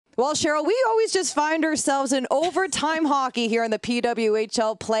Well, Cheryl, we always just find ourselves in overtime hockey here in the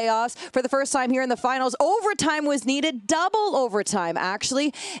PWHL playoffs. For the first time here in the finals, overtime was needed, double overtime,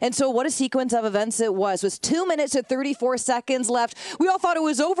 actually. And so what a sequence of events it was. It was 2 minutes and 34 seconds left. We all thought it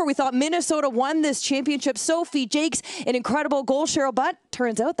was over. We thought Minnesota won this championship. Sophie Jakes, an incredible goal, Cheryl, but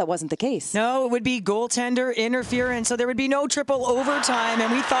turns out that wasn't the case. No, it would be goaltender interference, so there would be no triple overtime,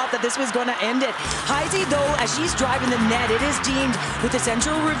 and we thought that this was going to end it. Heisey, though, as she's driving the net, it is deemed with the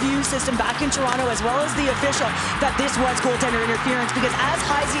central review system back in Toronto, as well as the official, that this was goaltender interference, because as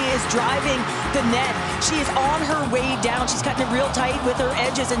Heisey is driving the net, she is on her way down. She's cutting it real tight with her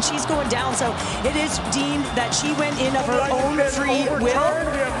edges, and she's going down, so it is deemed that she went in of her own free will.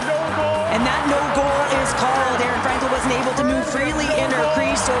 And that no goal is called. Erin Frankel wasn't able to move freely in her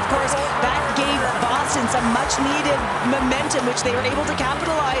crease, so of course that gave Boston some much needed momentum, which they were able to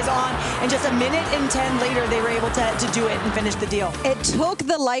capitalize on. And just a minute and 10 later, they were able to do it and finish the deal. It took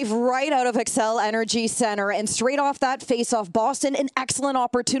the life right out of Xcel Energy Center, and straight off that face-off, Boston, an excellent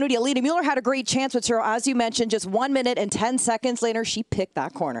opportunity. Alina Muller had a great chance with her, as you mentioned, just 1 minute and 10 seconds later, she picked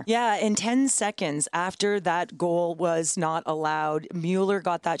that corner. Yeah, in 10 seconds after that goal was not allowed, Muller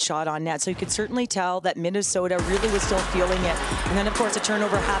got that shot on net. So you could certainly tell that Minnesota really was still feeling it. And then, of course, a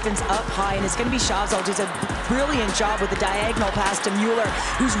turnover happens up high, and it's going to be Shavzal, who's a brilliant job with the diagonal pass to Muller,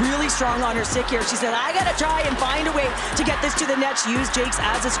 who's really strong on her stick here. She said, I got to try and find a way to get this to the net. She used Jakes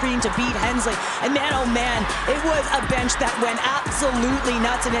as a screen to beat Hensley. And man, oh man, it was a bench that went absolutely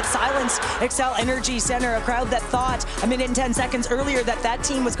nuts, and it silenced Xcel Energy Center, a crowd that thought a minute and 10 seconds earlier that that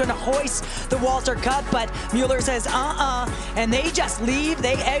team was going to hoist the Walter Cup, but Muller says, and they just leave.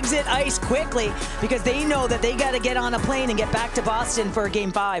 They exit ice quickly because they know that they got to get on a plane and get back to Boston for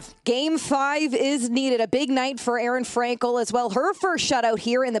Game 5. Game 5 is needed. A big night for Erin Frankel as well. Her first shutout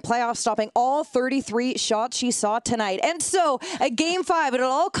here in the playoffs, stopping all 33 shots she saw tonight. And so, at Game 5, it'll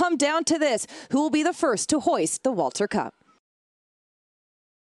all come down to this. Who will be the first to hoist the Walter Cup?